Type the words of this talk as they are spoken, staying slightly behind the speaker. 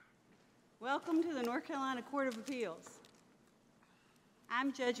Welcome to the North Carolina Court of Appeals.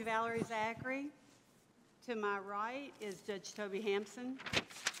 I'm Judge Valerie Zachary. To my right is Judge Toby Hampson.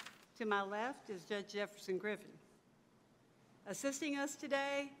 To my left is Judge Jefferson Griffin. Assisting us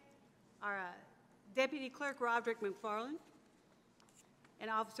today are Deputy Clerk Roderick McFarland and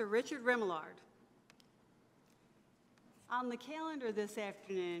Officer Richard Remillard. On the calendar this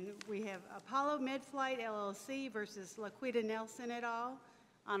afternoon, we have Apollo Medflight LLC versus Laquita Nelson et al.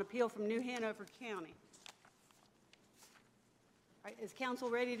 On appeal from New Hanover County. All right, is counsel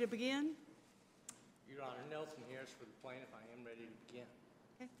ready to begin? Your Honor, Nelson Harris for the plaintiff. I am ready to begin.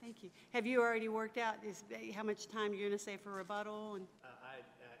 Okay, thank you. Have you already worked out how much time you're going to say for rebuttal? And I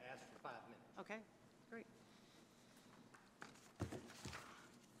asked for 5 minutes. okay, great.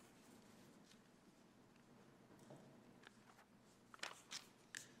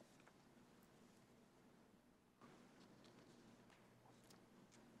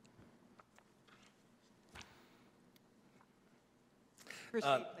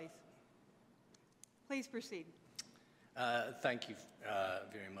 Proceed, please. Please proceed. Thank you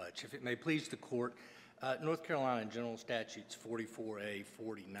very much. If it may please the court, North Carolina General Statutes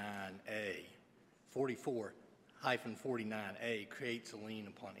 44A-49A, 44-49A creates a lien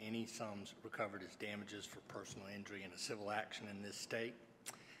upon any sums recovered as damages for personal injury in a civil action in this state.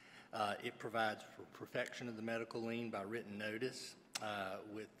 It provides for perfection of the medical lien by written notice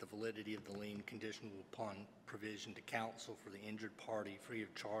with the validity of the lien conditional upon provision to counsel for the injured party free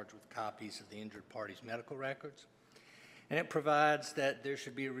of charge with copies of the injured party's medical records. And it provides that there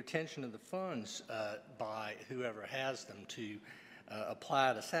should be a retention of the funds by whoever has them to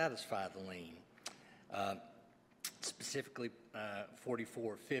apply to satisfy the lien. Specifically,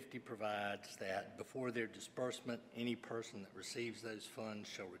 4450 provides that before their disbursement, any person that receives those funds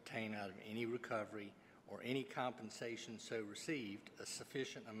shall retain out of any recovery or any compensation so received a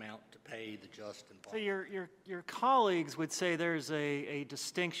sufficient amount to pay the just and So your colleagues would say there's a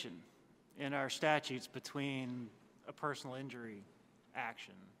distinction in our statutes between a personal injury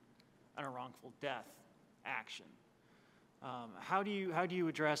action and a wrongful death action. How do you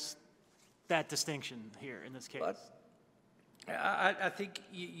address that distinction here in this case? I think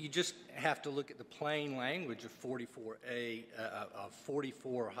you just have to look at the plain language of 44A, of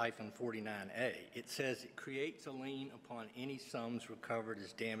 44-49A. It says it creates a lien upon any sums recovered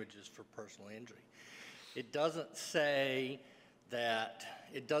as damages for personal injury. It doesn't say that,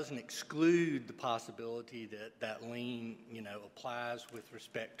 it doesn't exclude the possibility that that lien, applies with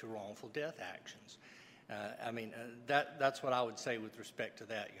respect to wrongful death actions. That's what I would say with respect to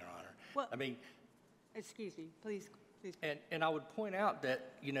that, Your Honor. Well, excuse me, please. And I would point out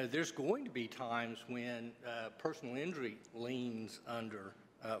that, there's going to be times when personal injury liens under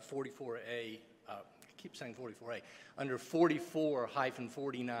 44A, I keep saying 44A, under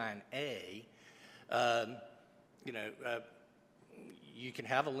 44-49A, you can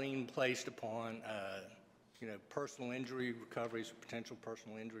have a lien placed upon, personal injury recoveries, potential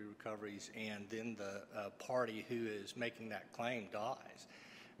personal injury recoveries, and then the party who is making that claim dies.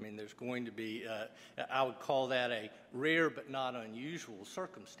 There's going to be, I would call that a rare but not unusual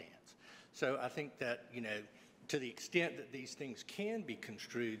circumstance. So I think that, to the extent that these things can be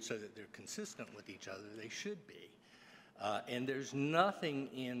construed so that they're consistent with each other, they should be. And there's nothing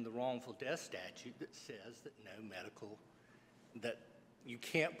in the wrongful death statute that says that you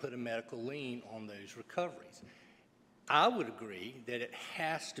can't put a medical lien on those recoveries. I would agree that it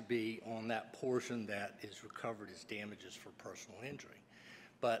has to be on that portion that is recovered as damages for personal injury.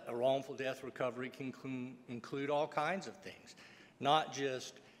 But a wrongful death recovery can include all kinds of things, not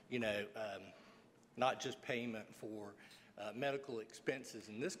just payment for medical expenses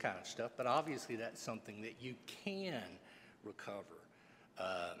and this kind of stuff, but obviously that's something that you can recover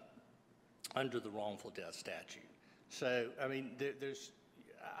under the wrongful death statute. So,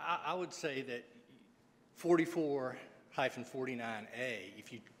 I would say that 44-49A,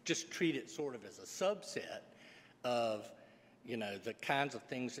 if you just treat it sort of as a subset of the kinds of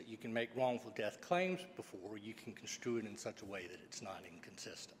things that you can make wrongful death claims before, you can construe it in such a way that it's not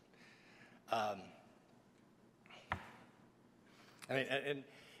inconsistent.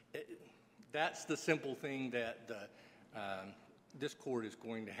 That's the simple thing that this court is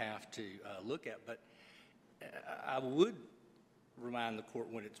going to have to look at. But I would remind the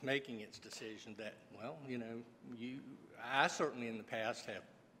court when it's making its decision that, I certainly in the past have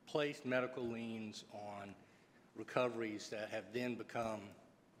placed medical liens on recoveries that have then become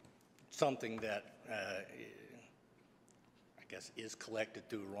something that I guess is collected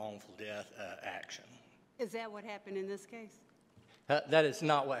through a wrongful death action. Is that what happened in this case? That is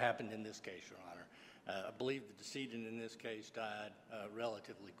not what happened in this case, Your Honor. I believe the decedent in this case died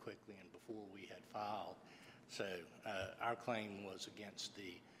relatively quickly and before we had filed, so our claim was against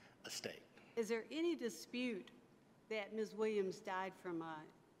the estate. Is there any dispute that Ms. Williams died from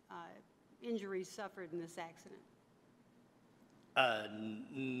injuries suffered in this accident?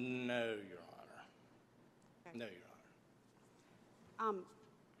 No, Your Honor. Okay. No, Your Honor.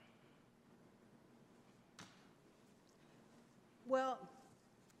 Well,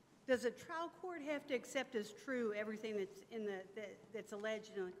 does a trial court have to accept as true everything that's that's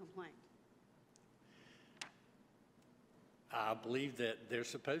alleged in the complaint? I believe that they're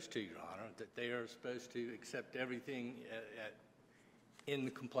supposed to, Your Honor, that they are supposed to accept everything in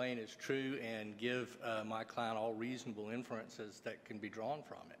the complaint as true and give my client all reasonable inferences that can be drawn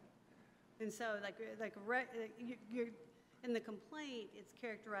from it. And so, you're, in the complaint, it's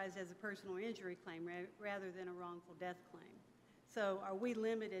characterized as a personal injury claim rather than a wrongful death claim. So are we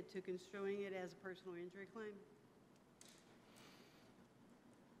limited to construing it as a personal injury claim?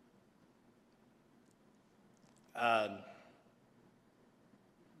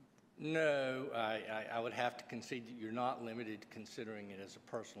 No, I would have to concede that you're not limited to considering it as a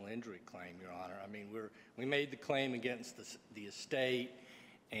personal injury claim, Your Honor. I mean, we made the claim against the estate,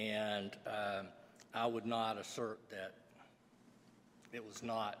 and I would not assert that it was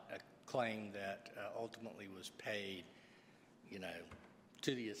not a claim that ultimately was paid, you know,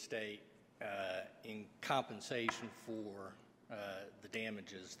 to the estate in compensation for the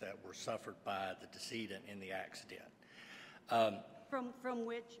damages that were suffered by the decedent in the accident. From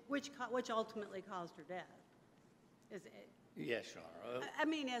which ultimately caused her death? Is it? Yes, Your Honor. I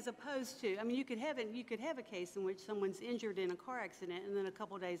mean, as opposed to, I mean, you could have a case in which someone's injured in a car accident, and then a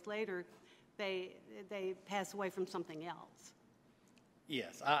couple days later, they pass away from something else.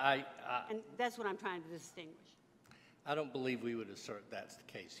 Yes, and that's what I'm trying to distinguish. I don't believe we would assert that's the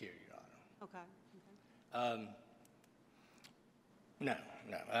case here, Your Honor. Okay. No,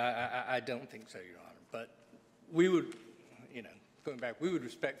 I don't think so, Your Honor. But we would, you know, going back, we would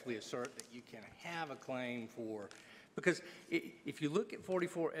respectfully assert that you can have a claim for, because if you look at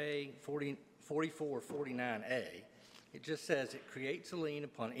 4449A, it just says it creates a lien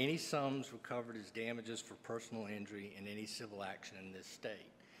upon any sums recovered as damages for personal injury in any civil action in this state.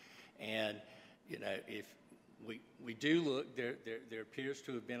 And, you know, if we do look, there appears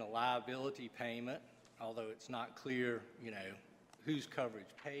to have been a liability payment, although it's not clear, you know, whose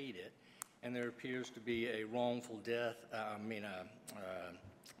coverage paid it. And there appears to be a wrongful death,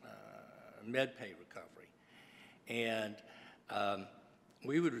 med pay recovery. And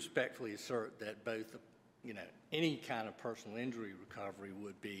we would respectfully assert that both, you know, any kind of personal injury recovery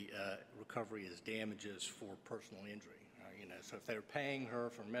would be recovery as damages for personal injury. You know, so if they're paying her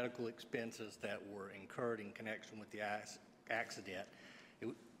for medical expenses that were incurred in connection with the accident,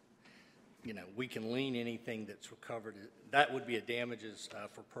 you know, we can lien anything that's recovered. That would be a damages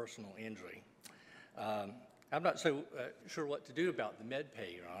for personal injury. I'm not so sure what to do about the med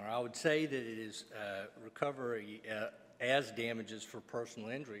pay, Your Honor. I would say that it is recovery as damages for personal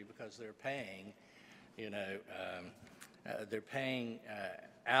injury because they're paying, you know, they're paying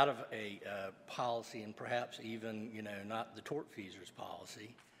out of a policy and perhaps even, you know, not the tortfeasor's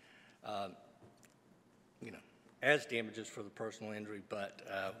policy, you know, as damages for the personal injury, but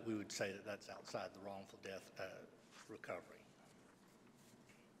we would say that that's outside the wrongful death recovery.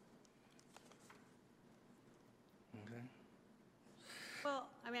 Okay. Well,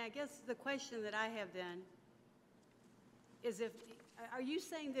 I mean, I guess the question that I have then is are you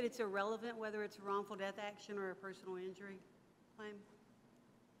saying that it's irrelevant whether it's a wrongful death action or a personal injury claim?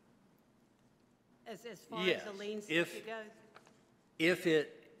 As far Yes. as the lien statute goes? If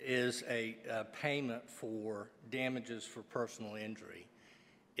it is a payment for damages for personal injury,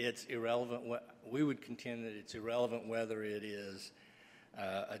 it's irrelevant. We would contend that it's irrelevant whether it is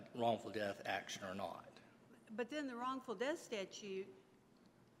a wrongful death action or not. But then the wrongful death statute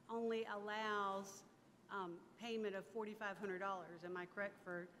only allows payment of $4,500. Am I correct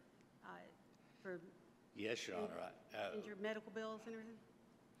for Yes, Your Honor. injured medical bills and everything?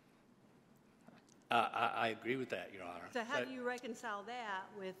 I agree with that, Your Honor. So how do you reconcile that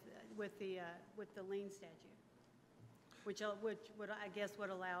with the lien statute, which would I guess would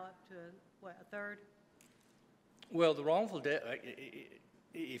allow up to what, a third? Well, the wrongful death.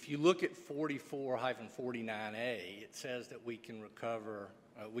 If you look at 44-49A, it says that we can recover.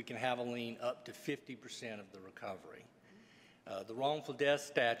 We can have a lien up to 50% of the recovery. The wrongful death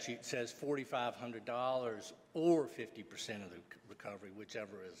statute says $4,500 or 50% of the recovery,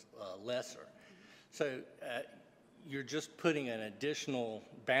 whichever is lesser. So you're just putting an additional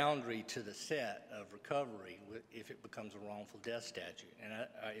boundary to the set of recovery if it becomes a wrongful death statute. And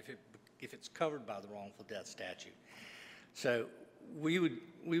if it if it's covered by the wrongful death statute. So we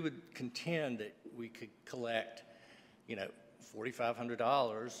would contend that we could collect,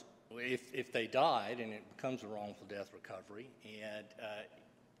 $4,500 if they died and it becomes a wrongful death recovery, and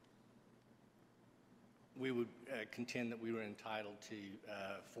we would contend that we were entitled to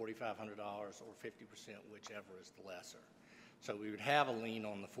 $4,500 or 50%, whichever is the lesser. So we would have a lien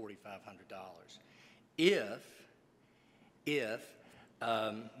on the $4,500. If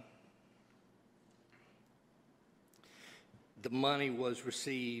the money was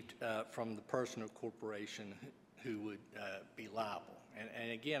received from the person or corporation who would be liable.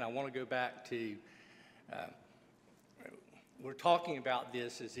 And again, I want to go back to, we're talking about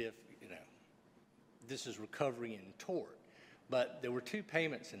this as if, this is recovery in tort. But there were two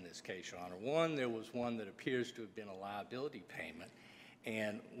payments in this case, Your Honor. One, there was one that appears to have been a liability payment,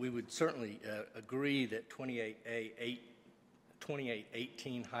 and we would certainly agree that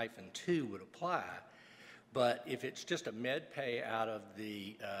 2818-2 would apply. But if it's just a med pay out of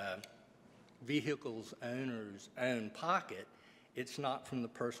the vehicle's owner's own pocket, it's not from the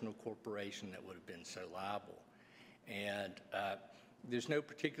person or corporation that would have been so liable. And there's no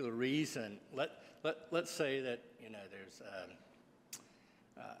particular reason. Let's say that there's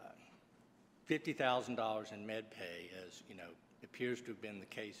 $50,000 in med pay, as appears to have been the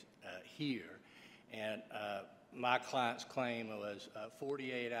case here, and my client's claim was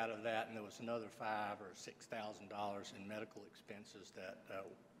 48 out of that, and there was another $5,000 or $6,000 in medical expenses that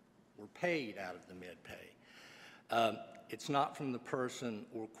were paid out of the med pay. It's not from the person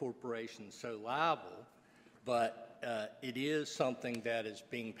or corporation so liable, but it is something that is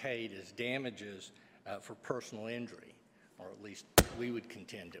being paid as damages for personal injury, or at least we would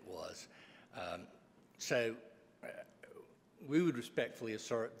contend it was. So we would respectfully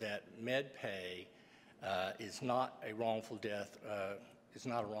assert that med pay is not a wrongful death. It's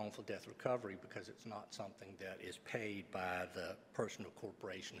not a wrongful death recovery because it's not something that is paid by the person or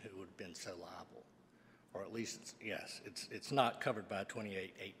corporation who would have been so liable, or at least it's not covered by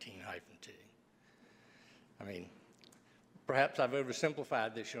 2818-2. I mean, perhaps I've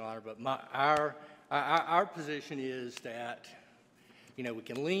oversimplified this, Your Honor, but our position is that we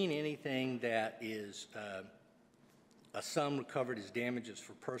can lien anything that is a sum recovered as damages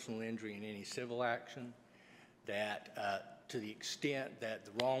for personal injury in any civil action, that to the extent that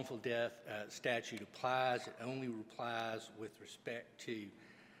the wrongful death statute applies, it only applies with respect to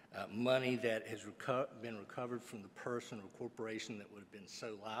money that has been recovered from the person or corporation that would have been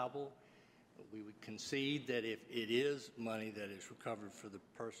so liable. We would concede that if it is money that is recovered for the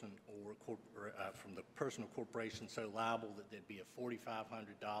person or from the person or corporation so liable that there'd be a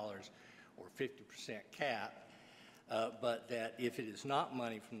 $4,500 or 50% cap, but that if it is not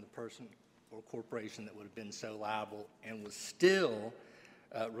money from the person or corporation that would have been so liable and was still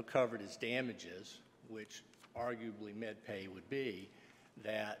recovered as damages, which arguably med pay would be,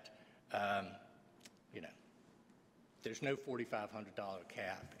 that there's no $4,500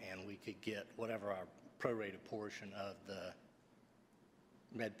 cap, and we could get whatever our prorated portion of the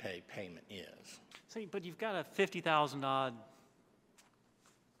med pay payment is. So, but you've got a $50,000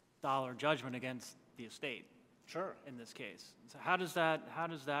 judgment against the estate. Sure. In this case, so how does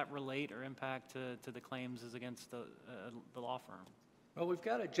that relate or impact to the claims as against the law firm? Well, we've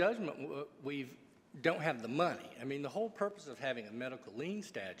got a judgment. We don't have the money. I mean, the whole purpose of having a medical lien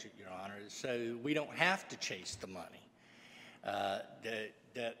statute, Your Honor, is so we don't have to chase the money.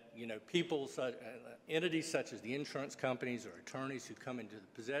 People, entities such as the insurance companies or attorneys who come into the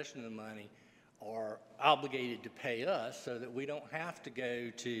possession of the money are obligated to pay us so that we don't have to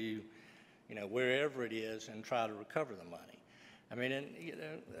go to, wherever it is and try to recover the money. I mean, and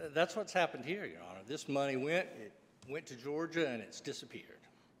that's what's happened here, Your Honor. This money went to Georgia and it's disappeared.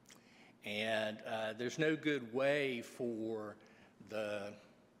 And there's no good way for the,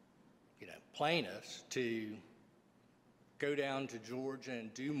 plaintiffs to go down to Georgia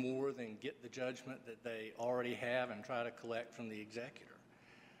and do more than get the judgment that they already have and try to collect from the executor.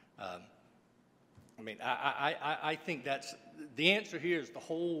 I think that's, the answer here is the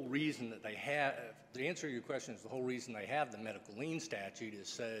whole reason that they have, the answer to your question is the whole reason they have the medical lien statute is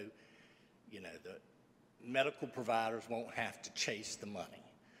so, the medical providers won't have to chase the money.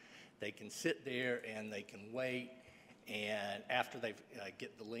 They can sit there and they can wait, and after they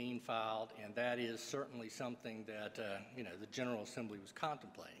get the lien filed, and that is certainly something that the General Assembly was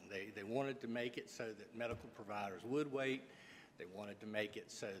contemplating. They wanted to make it so that medical providers would wait. They wanted to make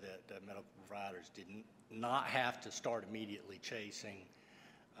it so that medical providers did not have to start immediately chasing.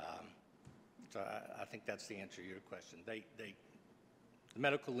 So I think that's the answer to your question. The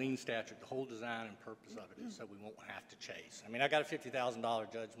medical lien statute, the whole design and purpose of it is so we won't have to chase. I mean, I got a $50,000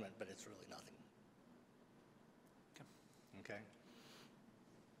 judgment, but it's really nothing. Okay?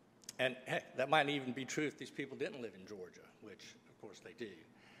 And heck, that might even be true if these people didn't live in Georgia, which, of course, they do.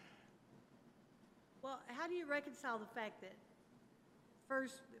 Well, how do you reconcile the fact that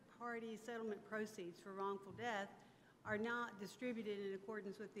first-party settlement proceeds for wrongful death are not distributed in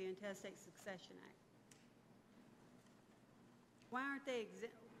accordance with the Intestate Succession Act? Why aren't they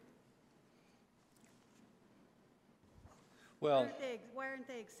Well, why aren't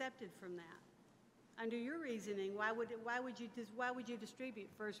they accepted from that? Under your reasoning, why would you distribute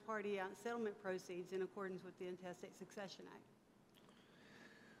first-party settlement proceeds in accordance with the Intestate Succession Act?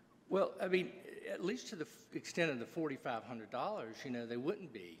 well, I mean, at least to the extent of the $4,500, you know, they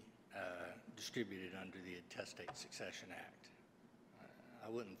wouldn't be distributed under the Intestate Succession Act. I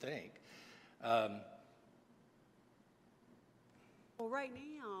wouldn't think. Well, right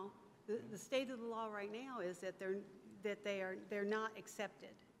now, the state of the law right now is that they're not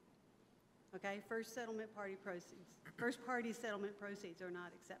accepted. Okay, first party settlement proceeds are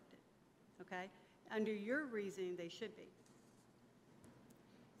not accepted. Okay, under your reasoning, they should be.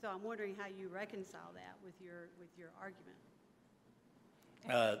 So I'm wondering how you reconcile that with your argument.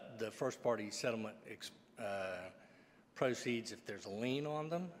 The first party settlement proceeds, if there's a lien on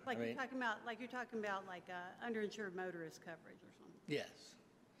them. Like you're talking about like underinsured motorist coverage or something. Yes.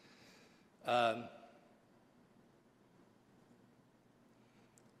 I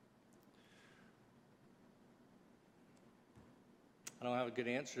don't have a good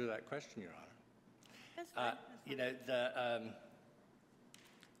answer to that question, Your Honor. That's fine. You know,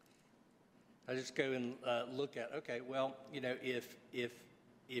 I just go and look at, okay, well, you know, if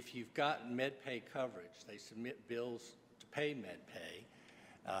you've got MedPay coverage, they submit bills to pay MedPay,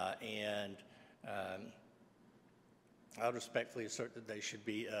 and I would respectfully assert that they should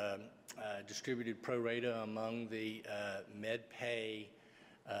be distributed pro rata among the MedPay,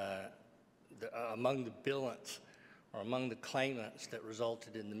 among the billants or among the claimants that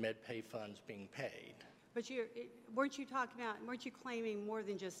resulted in the MedPay funds being paid. But weren't you claiming more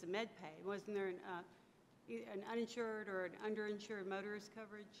than just the MedPay? Wasn't there an uninsured or an underinsured motorist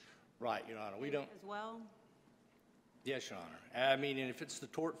coverage? Right, Your Honor. We don't. As well? Yes, Your Honor. I mean, and if it's the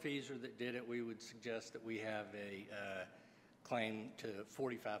tortfeasor that did it, we would suggest that we have a claim to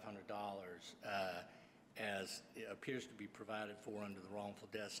 $4,500 as it appears to be provided for under the wrongful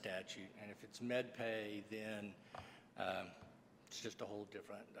death statute. And if it's MedPay, then it's just a whole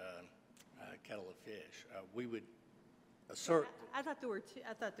different kettle of fish. We would assert. I thought there were two.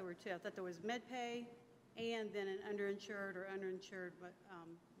 I thought there was MedPay and then an underinsured or underinsured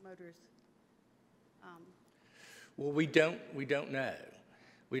motorist. Well, we don't know.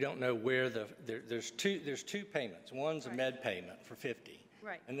 We don't know where there's two payments. One's a med payment for $50.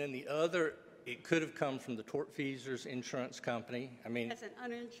 Right. And then the other, it could have come from the tortfeasor's insurance company. I mean, That's an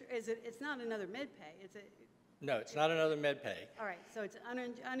uninsured. It's not another MedPay. No, it's not another med pay. All right. So it's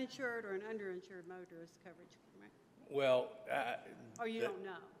uninsured or an underinsured motorist coverage, right? Well, Or you don't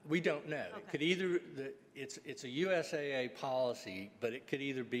know. We don't know. Okay. It could either it's a USAA policy, but it could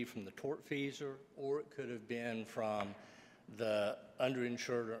either be from the tortfeasor or it could have been from the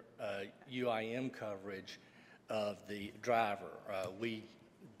underinsured UIM coverage of the driver. We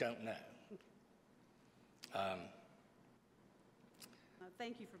don't know.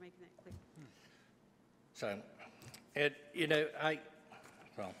 Thank you for making that clear. So,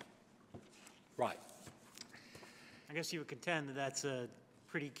 right. I guess you would contend that that's a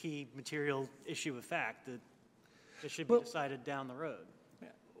pretty key material issue of fact that should be decided down the road,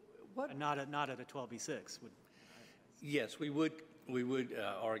 and not at a 12B6. Yes, we would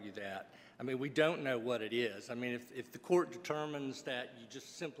argue that. I mean, we don't know what it is. I mean, if the court determines that you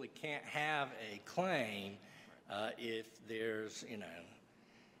just simply can't have a claim, if there's,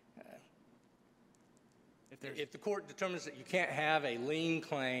 if the court determines that you can't have a lien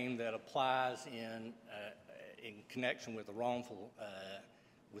claim that applies in connection with a wrongful,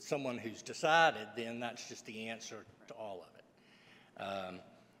 with someone who's decided, then that's just the answer to all of it.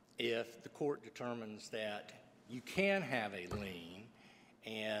 If the court determines that you can have a lien,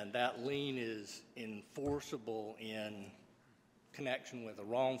 and that lien is enforceable in connection with a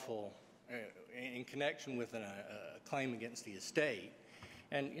wrongful, in connection with a claim against the estate,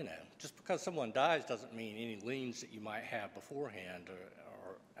 and, just because someone dies doesn't mean any liens that you might have beforehand or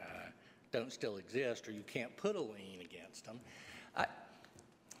don't still exist, or you can't put a lien against them. How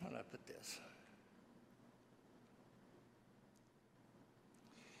do I put this?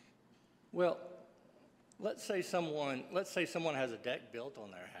 Well, let's say someone has a deck built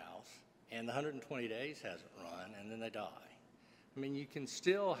on their house, and the 120 days hasn't run, and then they die. I mean, you can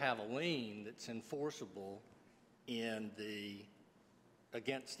still have a lien that's enforceable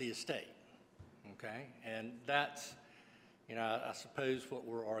against the estate, okay? And that's, I suppose what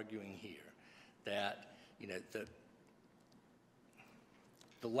we're arguing here, that,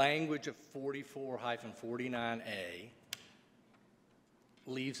 the language of 44-49A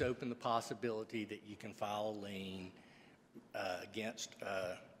leaves open the possibility that you can file a lien against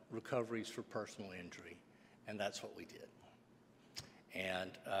recoveries for personal injury, and that's what we did.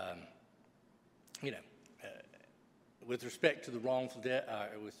 And, with respect to the wrongful death,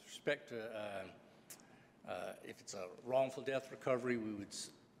 with respect to if it's a wrongful death recovery, we would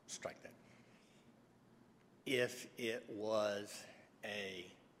strike that. If it was a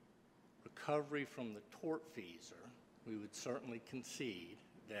recovery from the tortfeasor, we would certainly concede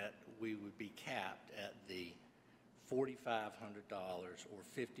that we would be capped at the $4,500 or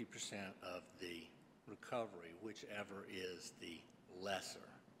 50% of the recovery, whichever is the lesser.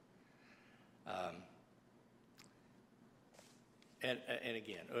 And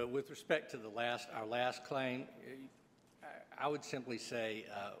again, with respect to our last claim, I would simply say,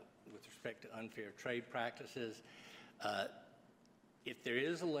 with respect to unfair trade practices, if there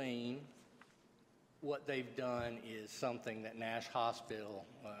is a lien, what they've done is something that Nash Hospital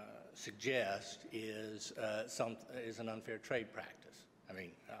suggests is an unfair trade practice. I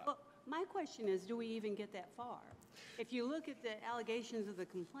mean, well, my question is, do we even get that far? If you look at the allegations of the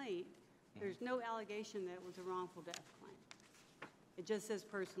complaint, there's no allegation that it was a wrongful death claim. It just says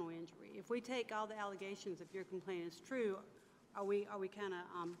personal injury. If we take all the allegations, if your complaint is true, are we kind of,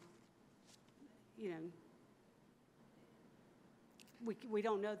 we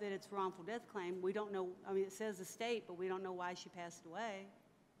don't know that it's a wrongful death claim. We don't know, I mean, it says estate, but we don't know why she passed away.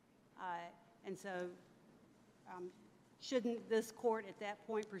 And so shouldn't this court at that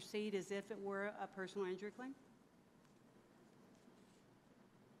point proceed as if it were a personal injury claim?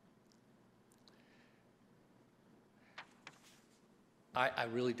 I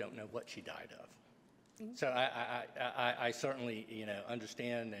really don't know what she died of. Mm-hmm. So I certainly,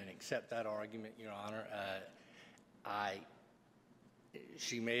 understand and accept that argument, Your Honor.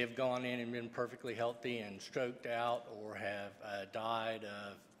 She may have gone in and been perfectly healthy and stroked out, or have died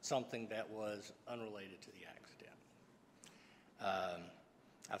of something that was unrelated to the accident.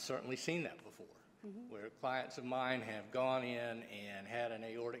 I've certainly seen that before, where clients of mine have gone in and had an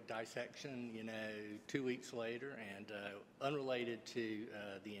aortic dissection, 2 weeks later, and unrelated to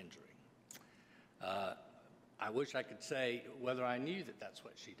the injury. I wish I could say whether I knew that that's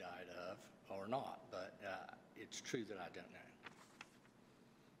what she died of or not, but it's true that I don't know.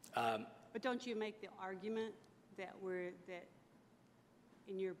 But don't you make the argument that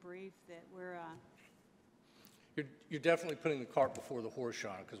in your brief that we're... You're definitely putting the cart before the horse,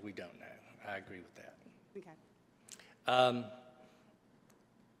 Your Honor, because we don't know. I agree with that. Okay.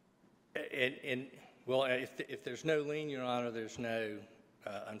 Well, if there's no lien, Your Honor, there's no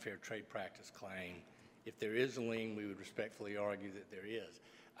unfair trade practice claim. If there is a lien, we would respectfully argue that there is.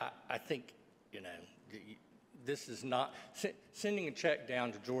 I think, this is not, sending a check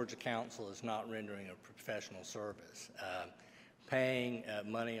down to Georgia Council is not rendering a professional service. Paying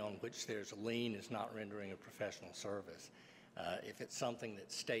money on which there's a lien is not rendering a professional service. If it's something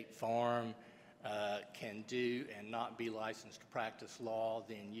that State Farm can do and not be licensed to practice law,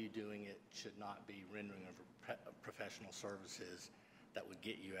 then you doing it should not be rendering of professional services that would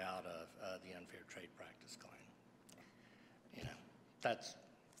get you out of the unfair trade practice claim.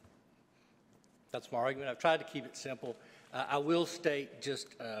 That's my argument. I've tried to keep it simple. I will state just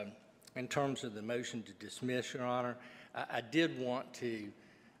in terms of the motion to dismiss, Your Honor, I did want to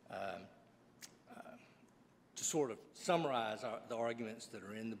sort of summarize the arguments that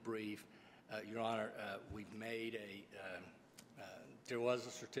are in the brief. Your Honor, we've made there was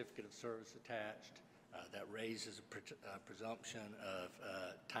a certificate of service attached that raises a presumption of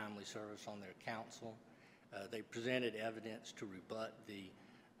timely service on their counsel. They presented evidence to rebut the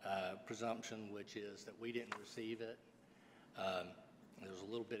presumption, which is that we didn't receive it. There was a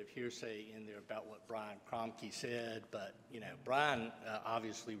little bit of hearsay in there about what Brian Kromke said, but, Brian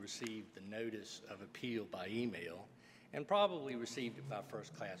obviously received the notice of appeal by email and probably received it by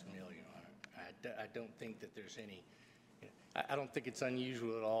first-class mail, Your Honor. I don't think that there's any, I don't think it's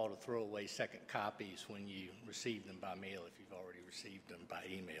unusual at all to throw away second copies when you receive them by mail if you've already received them by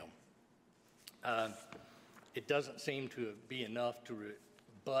email. It doesn't seem to be enough to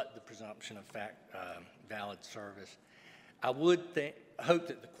rebut the presumption of valid service. I would hope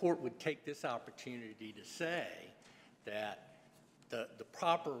that the court would take this opportunity to say that the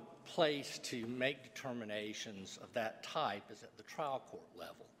proper place to make determinations of that type is at the trial court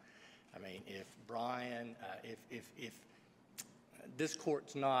level. I mean, if Brian, if this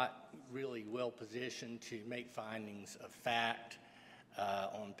court's not really well positioned to make findings of fact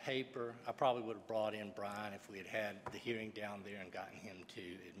on paper. I probably would have brought in Brian if we had had the hearing down there and gotten him to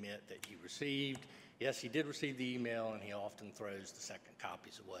admit that he received. Yes, he did receive the email, and he often throws the second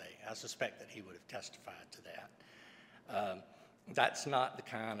copies away. I suspect that he would have testified to that. That's not the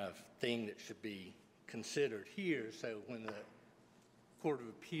kind of thing that should be considered here. So when the Court of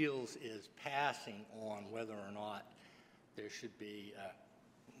Appeals is passing on whether or not there should be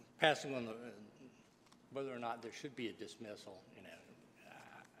whether or not there should be a dismissal,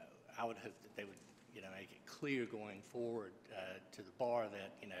 I would hope that they would, make it clear going forward to the bar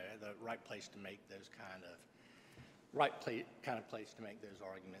that, the right place to make those kind of place to make those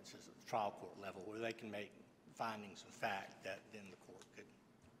arguments is at the trial court level, where they can make findings of fact that then the court could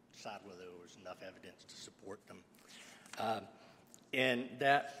decide whether there was enough evidence to support them. And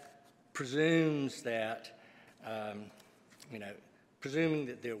that presumes that, presuming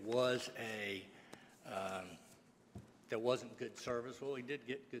that there wasn't good service. Well, we did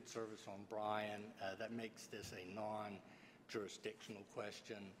get good service on Brian. That makes this a non-jurisdictional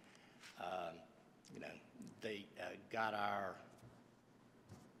question. They got our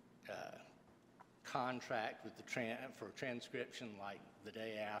contract with for transcription like the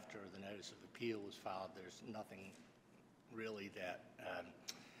day after the notice of appeal was filed. There's nothing really that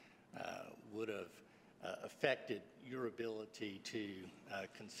would have affected your ability to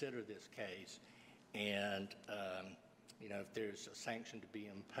consider this case. And if there's a sanction to be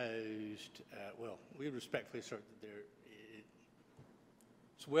imposed, well, we respectfully assert that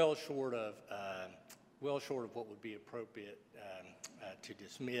it's well short of what would be appropriate to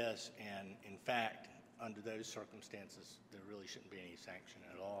dismiss. And in fact, under those circumstances, there really shouldn't be any sanction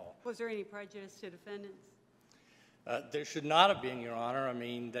at all. Was there any prejudice to defendants? There should not have been, Your Honor. I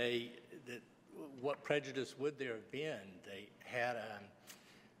mean, what prejudice would there have been? They had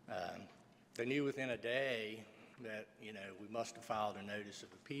they knew within a day that, we must have filed a notice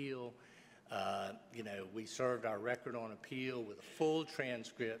of appeal. We served our record on appeal with a full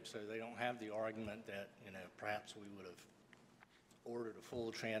transcript, so they don't have the argument that, perhaps we would have ordered a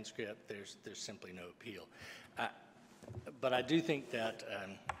full transcript. There's simply no appeal. But I do think that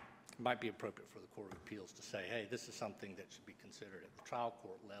it might be appropriate for the Court of Appeals to say, hey, this is something that should be considered at the trial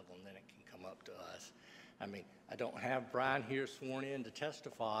court level, and then it can come up to us. I mean, I don't have Brian here sworn in to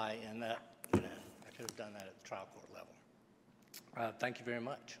testify, and that, I could have done that at the trial court level. Thank you very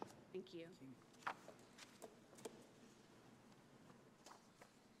much. Thank you.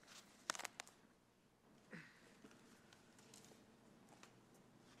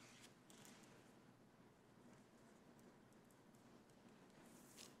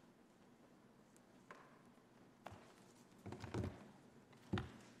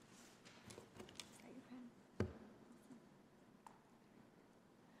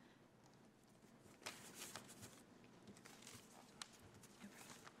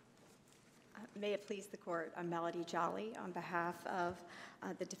 May it please the court, I'm Melody Jolly on behalf of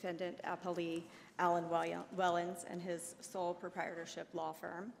the defendant appellee Alan Wellens and his sole proprietorship law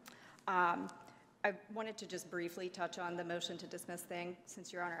firm. I wanted to just briefly touch on the motion to dismiss thing,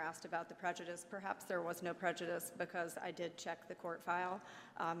 since Your Honor asked about the prejudice. Perhaps there was no prejudice because I did check the court file.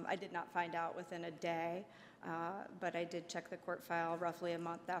 I did not find out within a day, but I did check the court file roughly a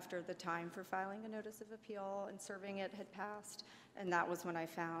month after the time for filing a notice of appeal and serving it had passed. And that was when I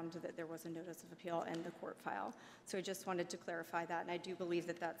found that there was a notice of appeal in the court file. So I just wanted to clarify that, and I do believe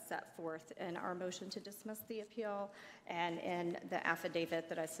that that's set forth in our motion to dismiss the appeal and in the affidavit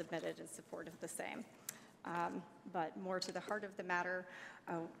that I submitted in support of the same. But more to the heart of the matter,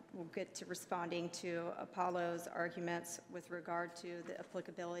 we'll get to responding to Apollo's arguments with regard to the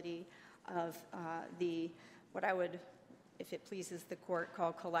applicability of what I would, if it pleases the court,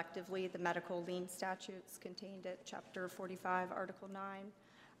 call collectively the medical lien statutes contained at Chapter 45, Article 9.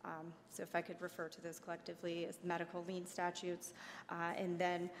 So if I could refer to those collectively as medical lien statutes, and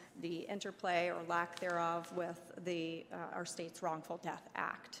then the interplay or lack thereof with our state's Wrongful Death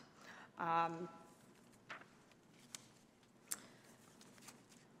Act.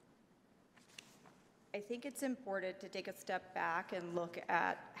 I think it's important to take a step back and look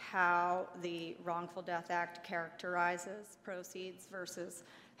at how the Wrongful Death Act characterizes proceeds versus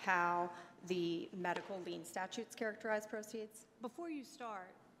how the medical lien statutes characterize proceeds. Before you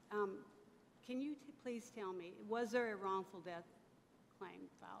start, can you please tell me, was there a wrongful death claim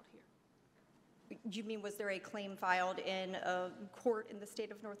filed here? You mean, was there a claim filed in a court in the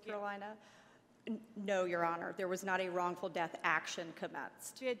state of North Carolina? No, Your Honor. There was not a wrongful death action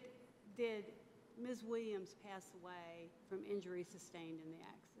commenced. Did Ms. Williams pass away from injuries sustained in the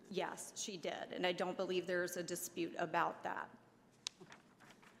accident? Yes, she did, and I don't believe there's a dispute about that.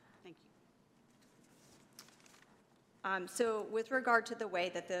 So with regard to the way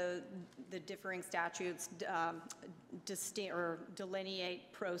that the differing statutes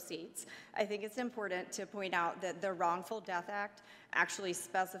delineate proceeds, I think it's important to point out that the Wrongful Death Act actually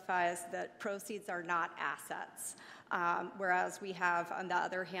specifies that proceeds are not assets, whereas we have, on the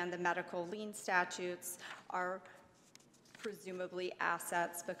other hand, the medical lien statutes are presumably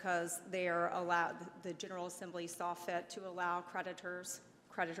assets because they are allowed, the General Assembly saw fit to allow creditors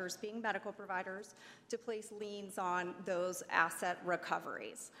being medical providers, to place liens on those asset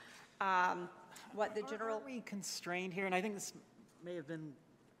recoveries. What the general... Are we constrained here? And I think this may have been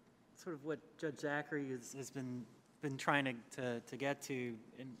sort of what Judge Zachary has been trying to get to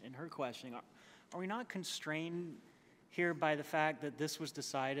in her questioning. Are we not constrained here by the fact that this was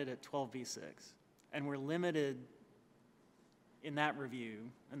decided at 12b6, and we're limited in that review,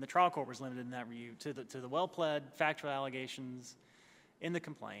 and the trial court was limited in that review to the well-pled factual allegations in the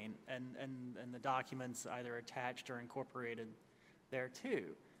complaint and the documents either attached or incorporated thereto.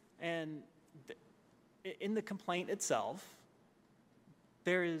 And in the complaint itself,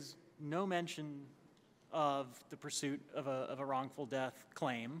 there is no mention of the pursuit of a wrongful death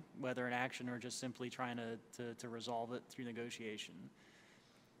claim, whether an action or just simply trying to resolve it through negotiation.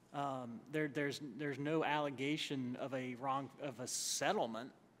 There's no allegation of a settlement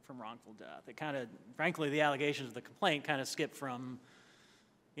from wrongful death. It kind of, frankly, the allegations of the complaint kind of skip from,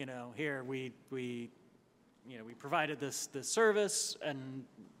 here we provided this service, and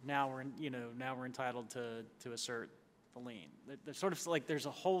now we're entitled to assert the lien. There's sort of like there's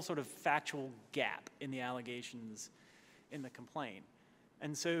a whole sort of factual gap in the allegations in the complaint,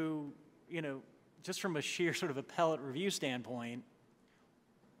 and so just from a sheer sort of appellate review standpoint,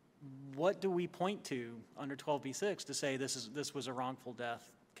 what do we point to under 12b6 to say this was a wrongful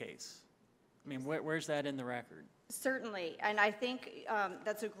death case? I mean, where's that in the record? Certainly, and I think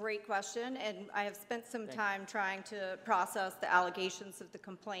that's a great question, and I have spent some time trying to process the allegations of the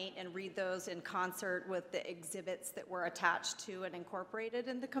complaint and read those in concert with the exhibits that were attached to and incorporated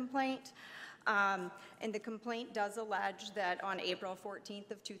in the complaint. And the complaint does allege that on April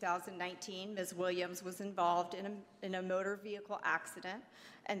 14th of 2019, Ms. Williams was involved in a motor vehicle accident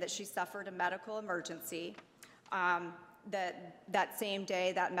and that she suffered a medical emergency. That same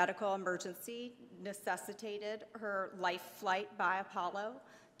day, that medical emergency necessitated her life flight by Apollo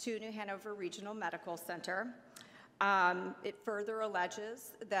to New Hanover Regional Medical Center. It further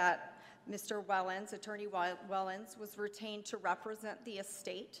alleges that Mr. Wellens, Attorney Wellens, was retained to represent the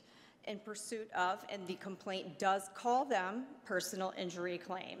estate in pursuit of, and the complaint does call them, personal injury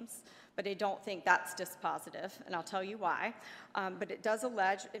claims, but I don't think that's dispositive, and I'll tell you why. But it does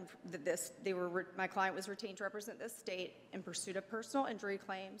allege that my client was retained to represent the estate in pursuit of personal injury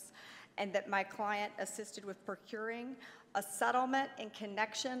claims, and that my client assisted with procuring a settlement in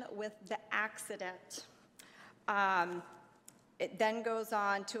connection with the accident. It then goes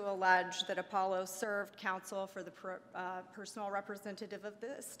on to allege that Apollo served counsel for the personal representative of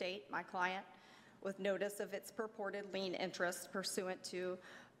the estate, my client, with notice of its purported lien interest pursuant to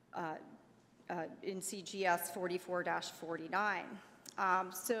in CGS 44-49.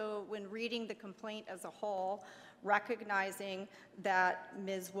 So when reading the complaint as a whole, recognizing that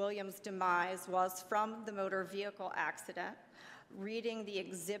Ms. Williams' demise was from the motor vehicle accident, reading the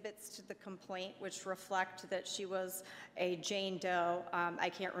exhibits to the complaint, which reflect that she was a Jane Doe. I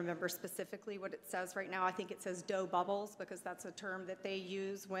can't remember specifically what it says right now. I think it says Doe bubbles, because that's a term that they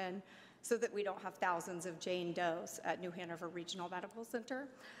use so that we don't have thousands of Jane Does at New Hanover Regional Medical Center.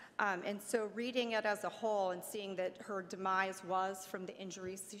 And so reading it as a whole and seeing that her demise was from the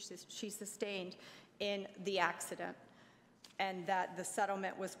injuries she sustained in the accident, and that the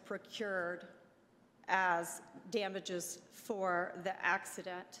settlement was procured as damages for the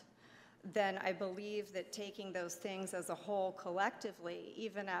accident, then I believe that taking those things as a whole collectively,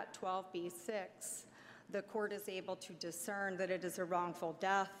 even at 12b6, the court is able to discern that it is a wrongful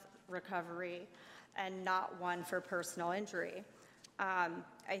death recovery and not one for personal injury. I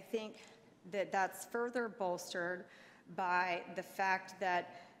think that that's further bolstered by the fact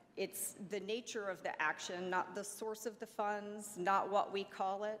that it's the nature of the action, not the source of the funds, not what we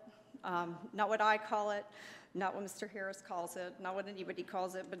call it, not what I call it, not what Mr. Harris calls it, not what anybody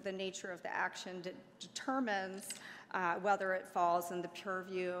calls it, but the nature of the action determines whether it falls in the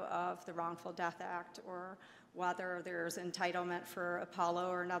purview of the Wrongful Death Act or whether there's entitlement for Apollo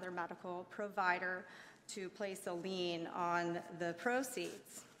or another medical provider to place a lien on the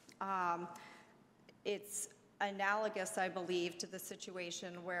proceeds. It's analogous, I believe, to the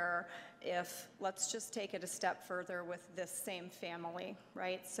situation where if, let's just take it a step further with this same family,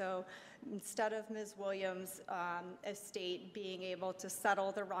 right? So instead of Ms. Williams' estate being able to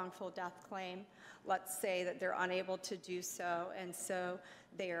settle the wrongful death claim, let's say that they're unable to do so, and so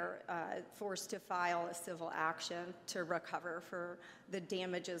they're forced to file a civil action to recover for the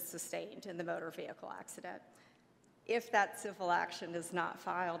damages sustained in the motor vehicle accident. If that civil action is not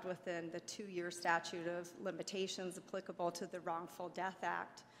filed within the 2-year statute of limitations applicable to the Wrongful Death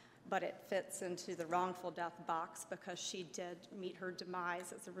Act, but it fits into the wrongful death box because she did meet her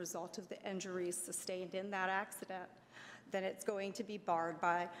demise as a result of the injuries sustained in that accident, then it's going to be barred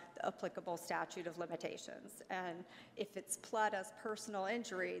by the applicable statute of limitations. And if it's pled as personal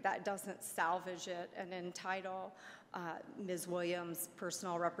injury, that doesn't salvage it and entitle Ms. Williams,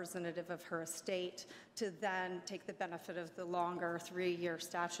 personal representative of her estate, to then take the benefit of the longer 3-year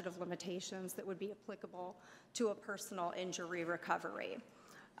statute of limitations that would be applicable to a personal injury recovery.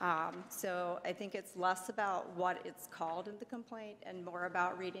 So I think it's less about what it's called in the complaint and more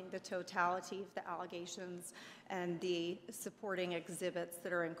about reading the totality of the allegations and the supporting exhibits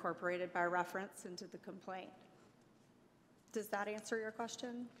that are incorporated by reference into the complaint. Does that answer your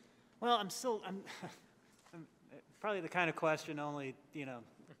question? Well, I'm probably the kind of question only,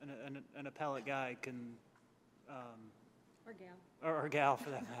 an appellate guy can, Or gal. or gal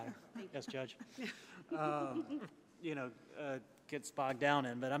for that matter. Yes, Judge. Gets bogged down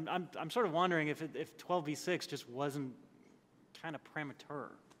in. But I'm sort of wondering if 12b-6 just wasn't kind of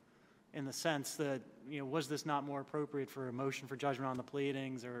premature, in the sense that, was this not more appropriate for a motion for judgment on the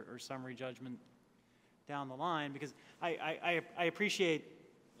pleadings or summary judgment down the line? Because I appreciate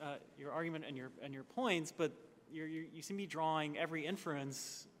your argument and your points, but you seem to be drawing every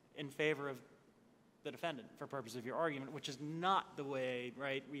inference in favor of the defendant for purpose of your argument, which is not the way,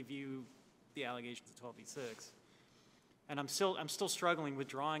 right, we view the allegations of 12b-6. And I'm still struggling with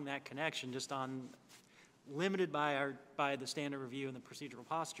drawing that connection, just on limited by the standard review and the procedural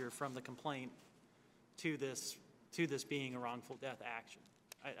posture from the complaint to this being a wrongful death action.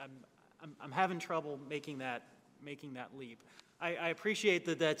 I'm having trouble making that leap. I appreciate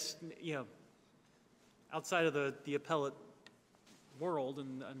that that's outside of the appellate world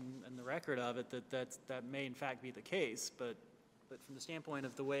and the record of it, that may in fact be the case, but from the standpoint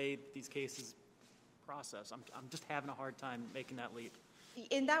of the way these cases process, I'm just having a hard time making that leap.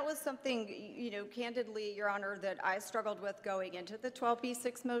 And that was something, candidly, Your Honor, that I struggled with going into the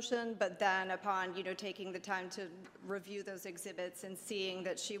 12b-6 motion, but then upon, taking the time to review those exhibits and seeing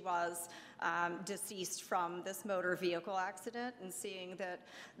that she was deceased from this motor vehicle accident, and seeing that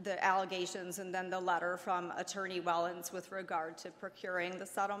the allegations and then the letter from Attorney Wellens with regard to procuring the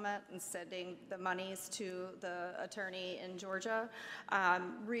settlement and sending the monies to the attorney in Georgia,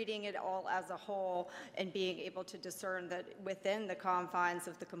 reading it all as a whole and being able to discern that within the confines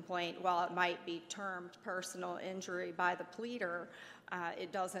of the complaint, while it might be termed personal injury by the pleader,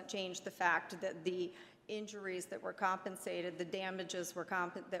 it doesn't change the fact that the injuries that were compensated, the damages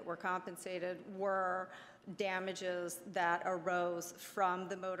that were compensated were damages that arose from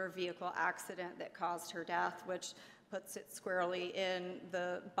the motor vehicle accident that caused her death, which puts it squarely in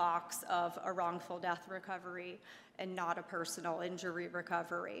the box of a wrongful death recovery and not a personal injury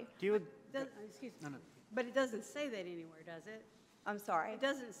recovery. Excuse me. No. But it doesn't say that anywhere, does it? I'm sorry? It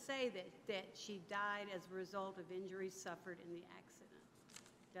doesn't say that she died as a result of injuries suffered in the accident,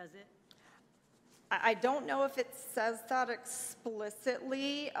 does it? I don't know if it says that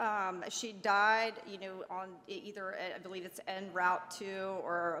explicitly. She died, on either, I believe it's en route to,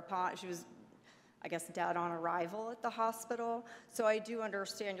 or upon, she was, I guess, dead on arrival at the hospital. So I do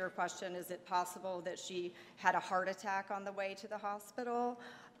understand your question. Is it possible that she had a heart attack on the way to the hospital?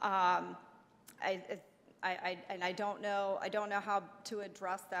 And I don't know how to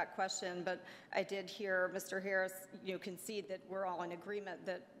address that question, but I did hear Mr. Harris, concede that we're all in agreement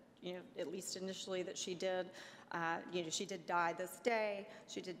that, at least initially, that she did, she did die this day.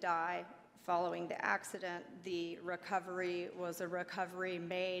 She did die following the accident. The recovery was a recovery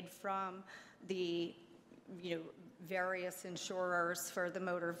made from the, various insurers for the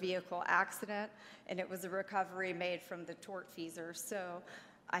motor vehicle accident, and it was a recovery made from the tortfeasor. So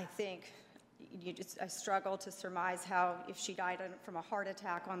I think I struggle to surmise how, if she died from a heart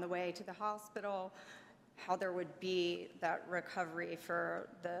attack on the way to the hospital, how there would be that recovery for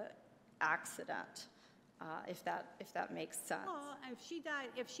the accident, if that makes sense. Well, if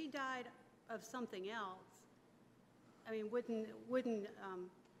she died of something else, I mean, wouldn't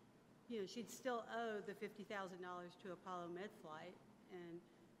she'd still owe the $50,000 to Apollo Medflight,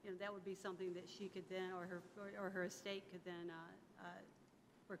 and that would be something that she could then, or her estate could then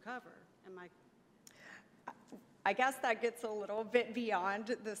recover. Am I? I guess that gets a little bit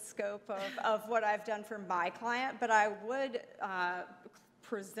beyond the scope of what I've done for my client, but I would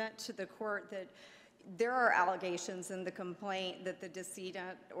present to the court that there are allegations in the complaint that the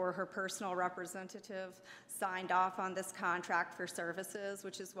decedent or her personal representative signed off on this contract for services,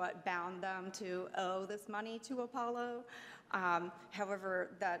 which is what bound them to owe this money to Apollo. However,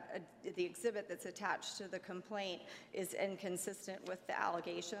 the exhibit that's attached to the complaint is inconsistent with the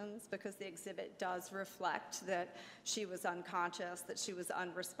allegations because the exhibit does reflect that she was unconscious, that she was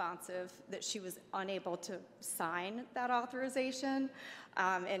unresponsive, that she was unable to sign that authorization.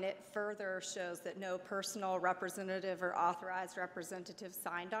 And it further shows that no personal representative or authorized representative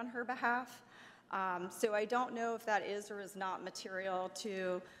signed on her behalf. So I don't know if that is or is not material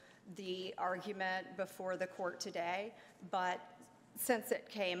to the argument before the court today, but since it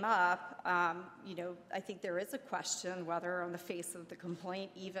came up, I think there is a question whether on the face of the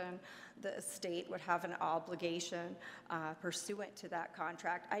complaint, even the estate would have an obligation pursuant to that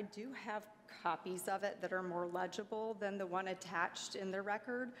contract. I do have copies of it that are more legible than the one attached in the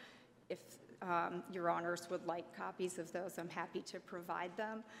record. If your honors would like copies of those, I'm happy to provide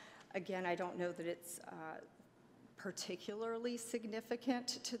them. Again, I don't know that it's particularly significant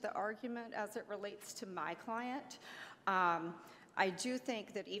to the argument as it relates to my client. I do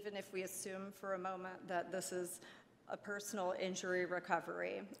think that even if we assume for a moment that this is a personal injury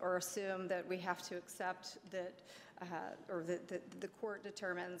recovery, or assume that we have to accept that, or that the court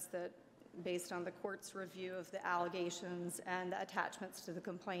determines that based on the court's review of the allegations and the attachments to the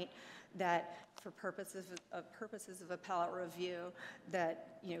complaint, that for purposes of appellate review,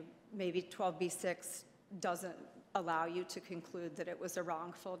 that maybe 12b-6 doesn't allow you to conclude that it was a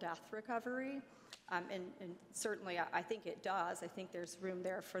wrongful death recovery. And certainly I think it does. I think there's room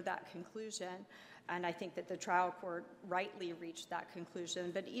there for that conclusion. And I think that the trial court rightly reached that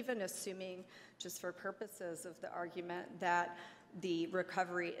conclusion. But even assuming, just for purposes of the argument, that the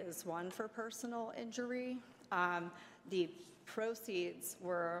recovery is one for personal injury, the proceeds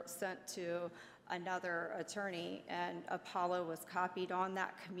were sent to another attorney, and Apollo was copied on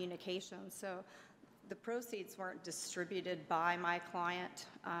that communication. So the proceeds weren't distributed by my client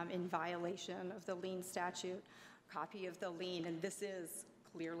in violation of the lien statute. Copy of the lien, and this is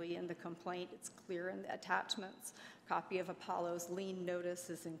clearly in the complaint, it's clear in the attachments. Copy of Apollo's lien notice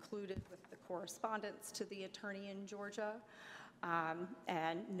is included with the correspondence to the attorney in Georgia.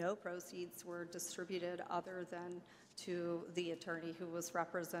 And no proceeds were distributed other than to the attorney who was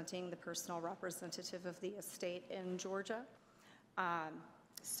representing the personal representative of the estate in Georgia.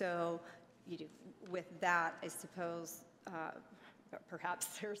 So with that, I suppose perhaps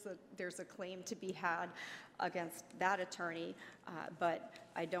there's a claim to be had against that attorney, but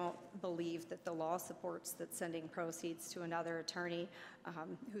I don't believe that the law supports that sending proceeds to another attorney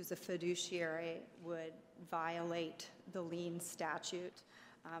who's a fiduciary would violate the lien statute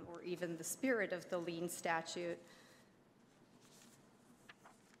or even the spirit of the lien statute.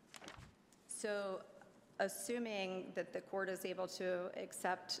 So assuming that the court is able to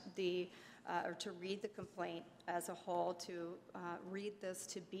accept or to read the complaint as a whole, to read this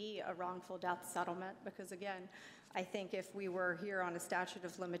to be a wrongful death settlement, because again, I think if we were here on a statute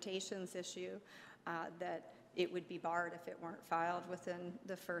of limitations issue, that it would be barred if it weren't filed within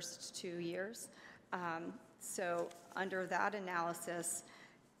the first 2 years. So under that analysis,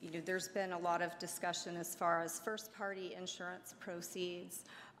 there's been a lot of discussion as far as first-party insurance proceeds,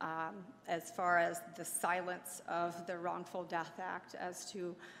 as far as the silence of the Wrongful Death Act as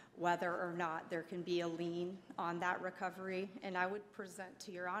to whether or not there can be a lien on that recovery. And I would present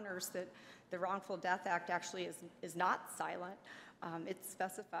to your honors that the Wrongful Death Act actually is not silent. It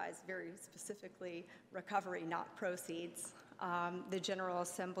specifies very specifically recovery, not proceeds. The General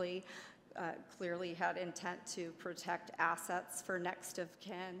Assembly clearly had intent to protect assets for next of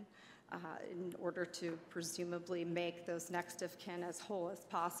kin in order to presumably make those next of kin as whole as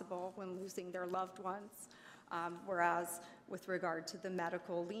possible when losing their loved ones. Whereas with regard to the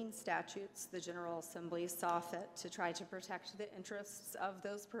medical lien statutes, the General Assembly saw fit to try to protect the interests of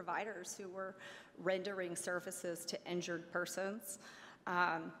those providers who were rendering services to injured persons.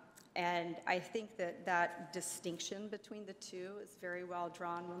 And I think that distinction between the two is very well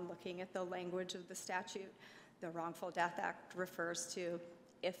drawn when looking at the language of the statute. The Wrongful Death Act refers to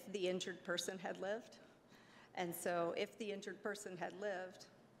if the injured person had lived. And so if the injured person had lived,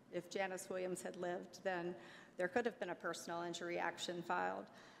 if Janice Williams had lived, then there could have been a personal injury action filed.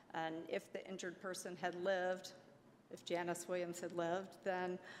 And if the injured person had lived, if Janice Williams had lived,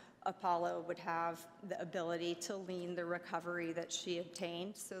 then Apollo would have the ability to lien the recovery that she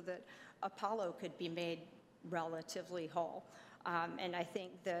obtained so that Apollo could be made relatively whole. And I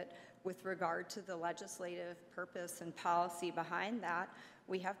think that with regard to the legislative purpose and policy behind that,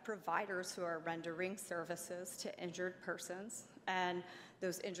 we have providers who are rendering services to injured persons, and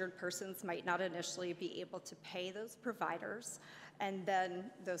those injured persons might not initially be able to pay those providers, and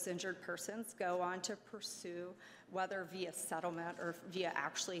then those injured persons go on to pursue, whether via settlement or via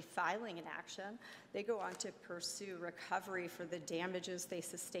actually filing an action, they go on to pursue recovery for the damages they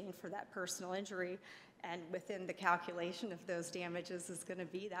sustained for that personal injury, and within the calculation of those damages is going to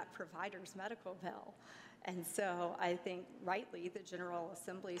be that provider's medical bill. And so I think rightly the General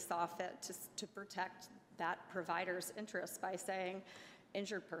Assembly saw fit to protect that provider's interests by saying,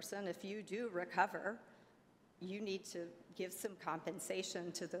 injured person, if you do recover, you need to give some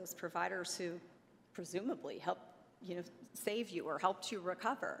compensation to those providers who presumably helped, save you or helped you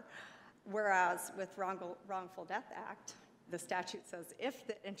recover. Whereas with Wrongful Death Act, the statute says if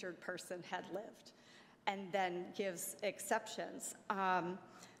the injured person had lived, and then gives exceptions.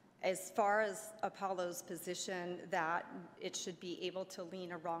 As far as Apollo's position that it should be able to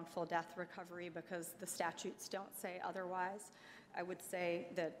lien a wrongful death recovery because the statutes don't say otherwise, I would say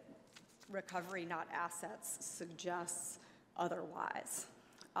that recovery, not assets, suggests otherwise.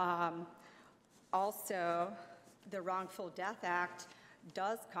 Also, the Wrongful Death Act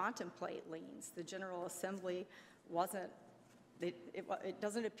does contemplate liens. The General Assembly it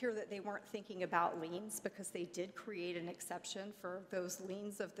doesn't appear that they weren't thinking about liens because they did create an exception for those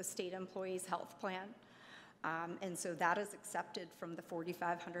liens of the state employee's health plan. And so that is accepted from the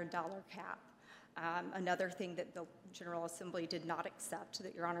 $4,500 cap. Another thing that the General Assembly did not accept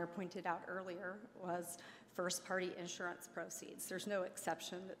that Your Honor pointed out earlier was first-party insurance proceeds. There's no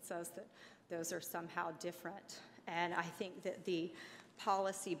exception that says that those are somehow different. And I think that the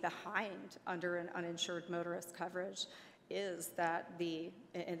policy behind under an uninsured motorist coverage is that the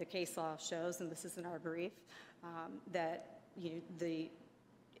case law shows, and this is in our brief, that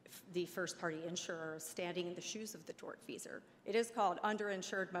the first-party insurer is standing in the shoes of the tortfeasor. It is called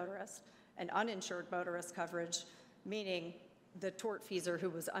underinsured motorist and uninsured motorist coverage, meaning the tortfeasor who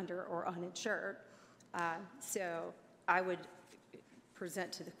was under or uninsured. So I would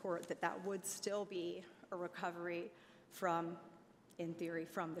present to the court that that would still be a recovery from, in theory,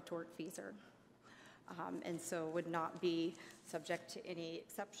 from the tortfeasor. And so would not be subject to any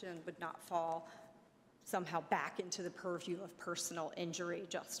exception, would not fall somehow back into the purview of personal injury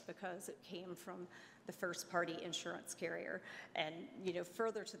just because it came from the first-party insurance carrier. And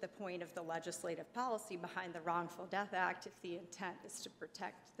further to the point of the legislative policy behind the Wrongful Death Act, if the intent is to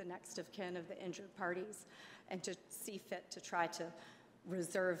protect the next of kin of the injured parties and to see fit to try to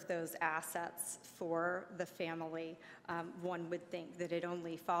reserve those assets for the family, one would think that it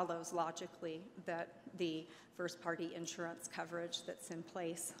only follows logically that the first-party insurance coverage that's in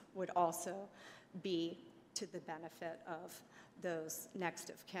place would also be to the benefit of those next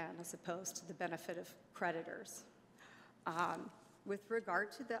of kin as opposed to the benefit of creditors. With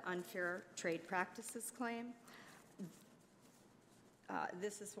regard to the unfair trade practices claim,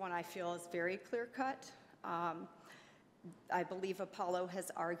 this is one I feel is very clear-cut. I believe Apollo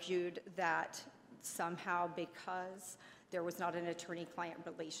has argued that somehow because there was not an attorney-client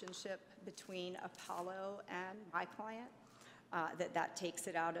relationship between Apollo and my client, that takes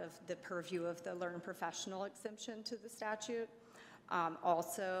it out of the purview of the learned professional exemption to the statute.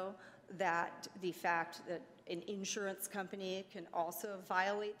 Also, that the fact that an insurance company can also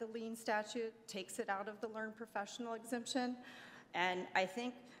violate the lien statute takes it out of the learned professional exemption. And I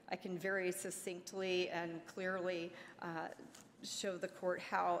think I can very succinctly and clearly show the court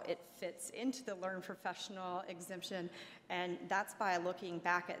how it fits into the learned professional exemption, and that's by looking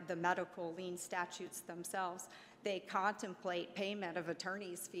back at the medical lien statutes themselves. They contemplate payment of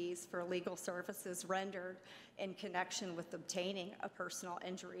attorney's fees for legal services rendered in connection with obtaining a personal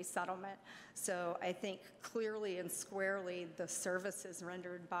injury settlement. So I think clearly and squarely the services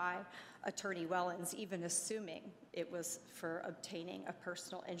rendered by Attorney Wellens, even assuming it was for obtaining a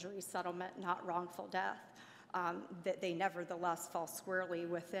personal injury settlement, not wrongful death, that they nevertheless fall squarely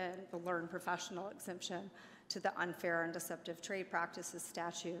within the learned professional exemption to the unfair and deceptive trade practices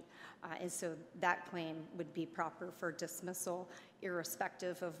statute. And so that claim would be proper for dismissal,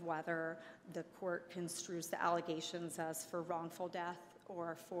 irrespective of whether the court construes the allegations as for wrongful death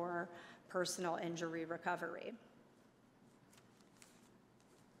or for personal injury recovery.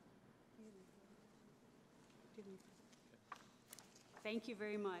 Thank you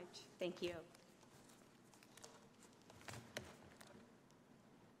very much. Thank you.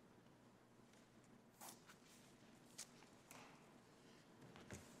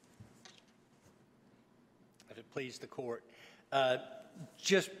 If it please the court,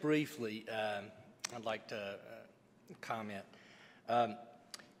 just briefly, I'd like to comment.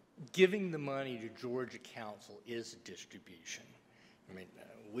 giving the money to Georgia Council is a distribution. I mean,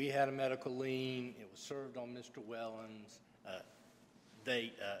 we had a medical lien. It was served on Mr. Wellens.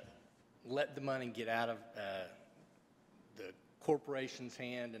 They let the money get out of the corporation's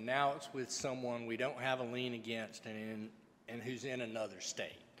hand, and now it's with someone we don't have a lien against and who's in another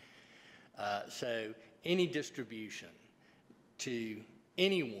state. So any distribution to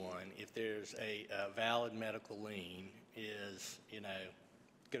anyone, if there's a valid medical lien, is,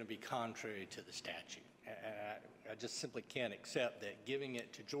 going to be contrary to the statute. I just simply can't accept that giving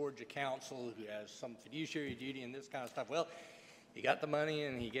it to Georgia Council, who has some fiduciary duty and this kind of stuff, well, he got the money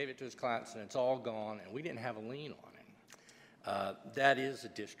and he gave it to his clients and it's all gone and we didn't have a lien on it. That is a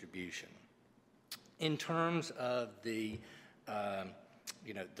distribution. In terms of the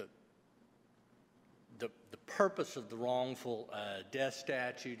purpose of the wrongful death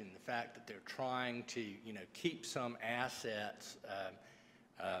statute and the fact that they're trying to, keep some assets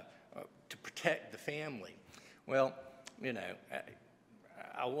to protect the family. Well,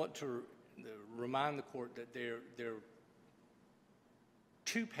 I want to remind the court that there are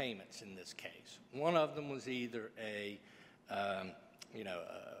two payments in this case. One of them was either a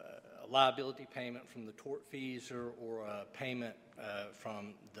liability payment from the tortfeasor or a payment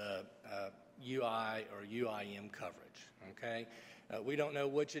from the UI or UIM coverage, okay? We don't know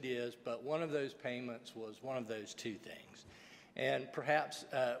which it is, but one of those payments was one of those two things. And perhaps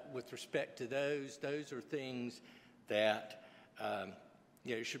with respect to those are things that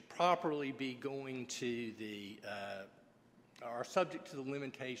should properly be going to the, are subject to the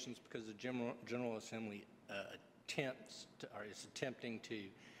limitations because the General Assembly is attempting to,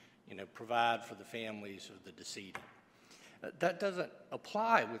 provide for the families of the decedent. That doesn't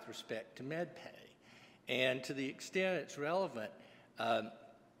apply with respect to MedPay. And to the extent it's relevant,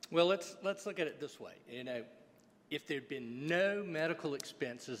 well, let's look at it this way. If there'd been no medical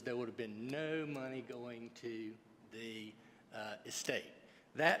expenses, there would have been no money going to the estate.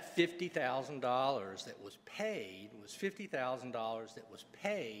 That $50,000 that was paid was $50,000 that was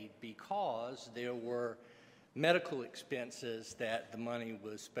paid because there were medical expenses that the money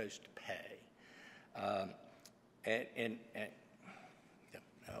was supposed to pay.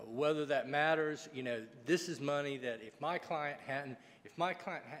 Whether that matters, this is money that if my client hadn't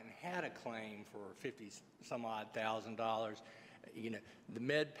had a claim for $50-some-odd thousand, the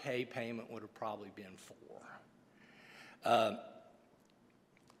MedPay payment would have probably been $4.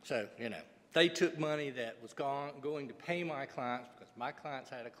 So, they took money that was going to pay my clients because my clients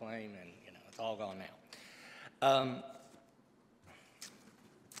had a claim, and it's all gone now.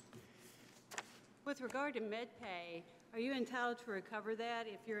 With regard to MedPay, are you entitled to recover that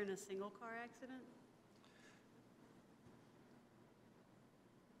if you're in a single car accident?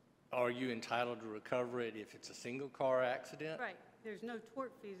 Are you entitled to recover it if it's a single car accident? Right. There's no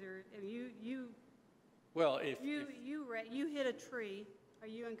tortfeasor. Well, you hit a tree. Are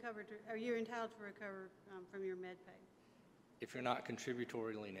you entitled to recover from your MedPay? If you're not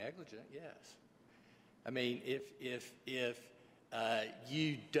contributory negligent, yes. I mean, if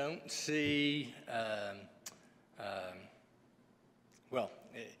you don't see,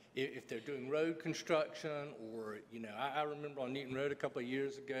 if they're doing road construction, or I remember on Newton Road a couple of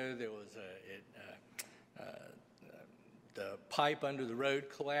years ago there was the pipe under the road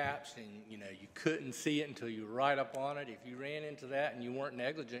collapsed, and you couldn't see it until you were right up on it. If you ran into that and you weren't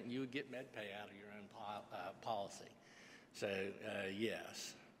negligent, you would get MedPay out of your own policy. So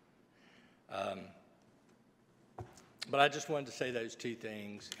yes. But I just wanted to say those two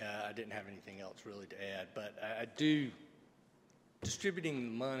things. I didn't have anything else really to add, but I do, distributing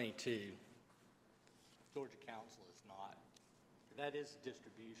the money to Georgia Council is not, that is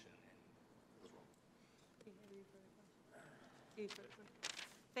distribution.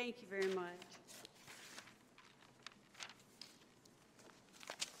 Thank you very much.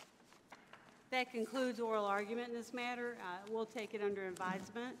 That concludes oral argument in this matter. We'll take it under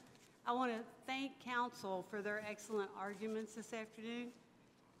advisement. I want to thank counsel for their excellent arguments this afternoon.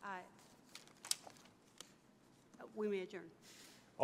 We may adjourn.